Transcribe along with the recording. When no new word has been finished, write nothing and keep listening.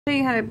show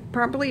you how to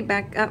properly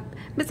back up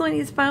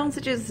miscellaneous files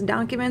such as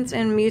documents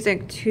and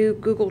music to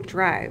Google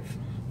Drive.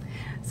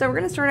 So we're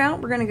going to start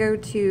out, we're going to go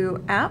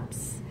to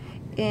Apps,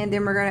 and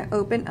then we're going to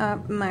open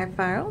up My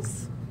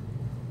Files.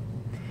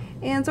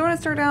 And so I want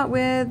to start out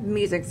with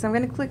music, so I'm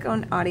going to click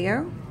on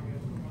Audio.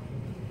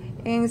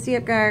 And you see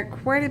I've got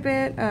quite a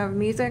bit of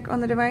music on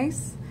the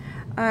device.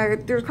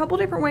 There's a couple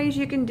different ways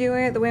you can do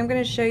it. The way I'm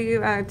going to show you,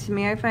 to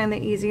me, I find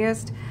the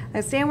easiest.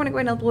 Say I want to go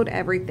ahead and upload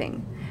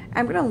everything.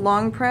 I'm going to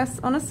long press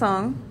on a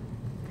song.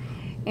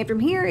 And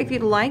from here, if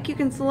you'd like, you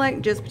can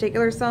select just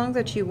particular songs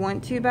that you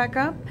want to back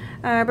up.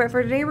 But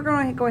for today, we're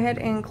going to go ahead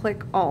and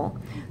click All.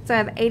 So I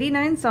have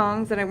 89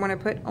 songs that I want to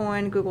put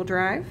on Google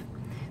Drive.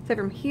 So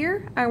from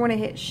here, I want to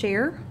hit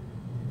Share.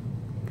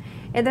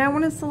 And then I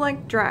want to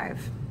select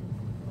Drive.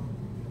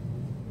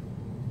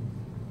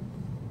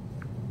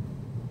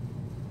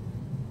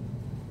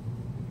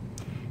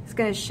 It's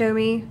going to show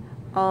me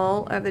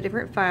all of the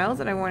different files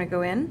that I want to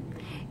go in.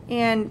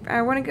 And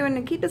I want to go in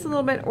and keep this a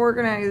little bit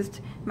organized,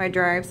 my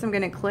drive. So I'm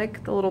going to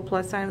click the little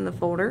plus sign in the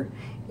folder.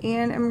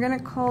 And I'm going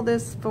to call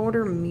this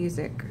folder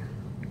Music.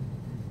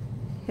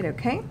 Hit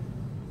OK.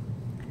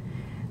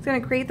 It's going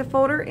to create the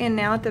folder, and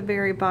now at the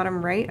very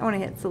bottom right, I want to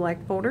hit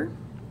Select Folder.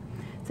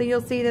 So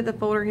you'll see that the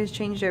folder has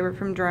changed over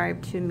from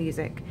Drive to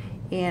Music.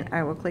 And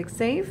I will click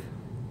Save.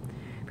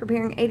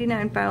 Preparing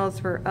 89 files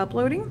for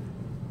uploading.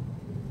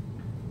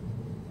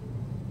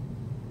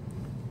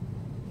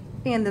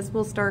 And this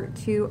will start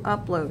to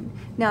upload.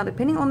 Now,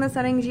 depending on the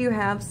settings you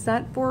have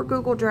set for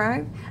Google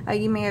Drive,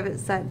 you may have it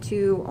set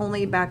to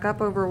only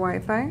backup over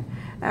Wi-Fi.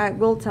 It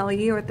will tell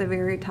you at the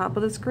very top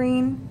of the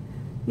screen,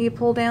 you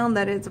pull down,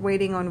 that it's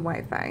waiting on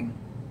Wi-Fi.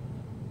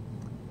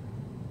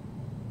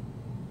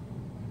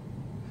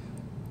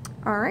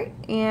 Alright,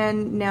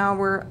 and now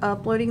we're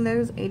uploading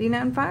those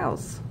 89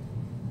 files.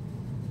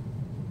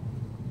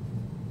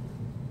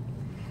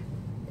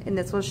 And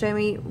this will show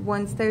me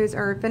once those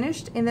are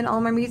finished, and then all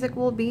my music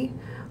will be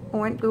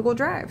on Google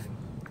Drive.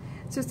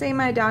 So say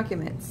my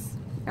documents.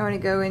 I want to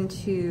go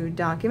into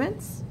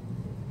Documents.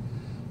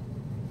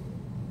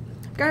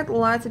 I've got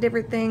lots of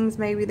different things.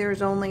 Maybe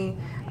there's only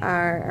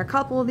a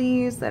couple of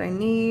these that I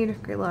need.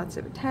 I've got lots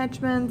of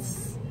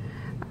attachments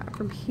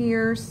from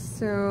here.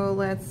 So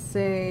let's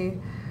say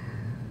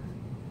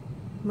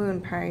Moon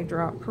Pie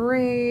Drop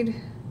Parade,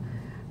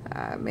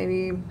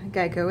 maybe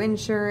Geico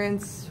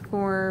Insurance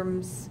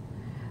Forms,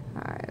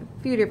 a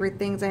few different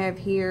things I have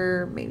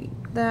here, maybe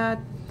that.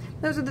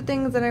 Those are the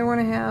things that I want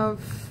to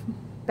have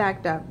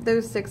backed up,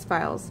 those 6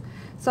 files.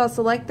 So I'll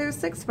select those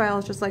 6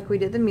 files just like we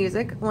did the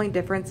music. Only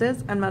difference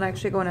is I'm not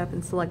actually going up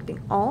and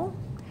selecting all.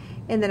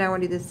 And then I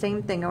want to do the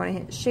same thing. I want to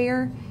hit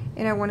Share,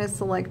 and I want to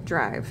select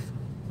Drive.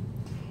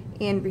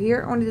 And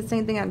here I want to do the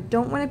same thing. I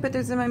don't want to put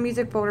those in my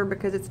music folder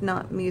because it's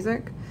not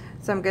music.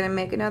 So I'm going to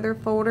make another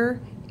folder,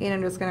 and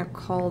I'm just going to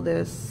call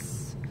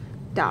this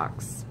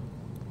Docs.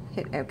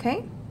 Hit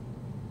OK.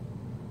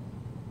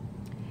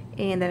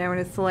 And then I'm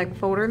going to select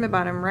Folder in the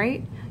bottom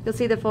right. You'll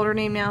see the folder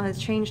name now has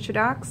changed to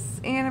Docs,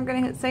 and I'm going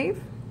to hit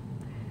Save.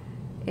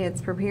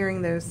 It's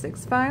preparing those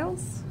 6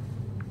 files.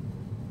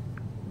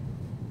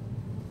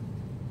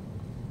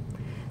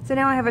 So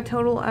now I have a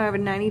total of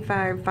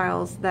 95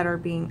 files that are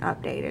being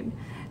updated.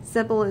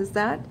 Simple as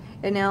that.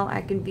 And now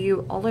I can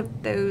view all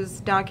of those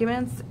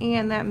documents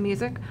and that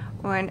music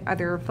on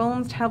other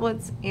phones,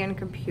 tablets, and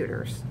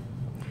computers.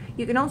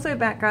 You can also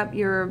back up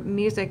your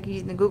music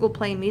using the Google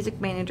Play Music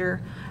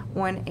Manager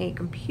on a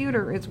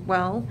computer as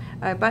well,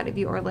 but if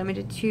you are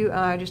limited to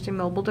just a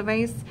mobile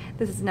device,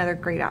 this is another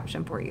great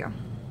option for you.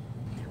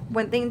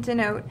 One thing to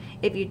note,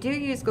 if you do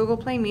use Google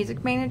Play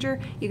Music Manager,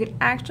 you can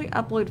actually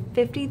upload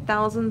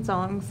 50,000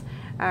 songs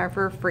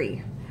for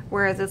free,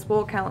 whereas this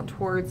will count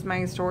towards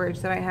my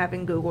storage that I have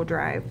in Google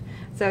Drive.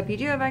 So if you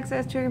do have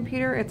access to a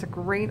computer, it's a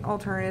great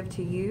alternative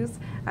to use.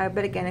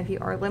 But again, if you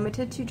are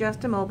limited to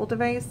just a mobile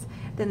device,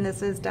 then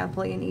this is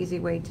definitely an easy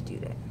way to do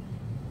that.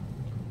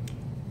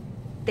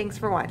 Thanks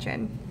for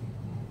watching.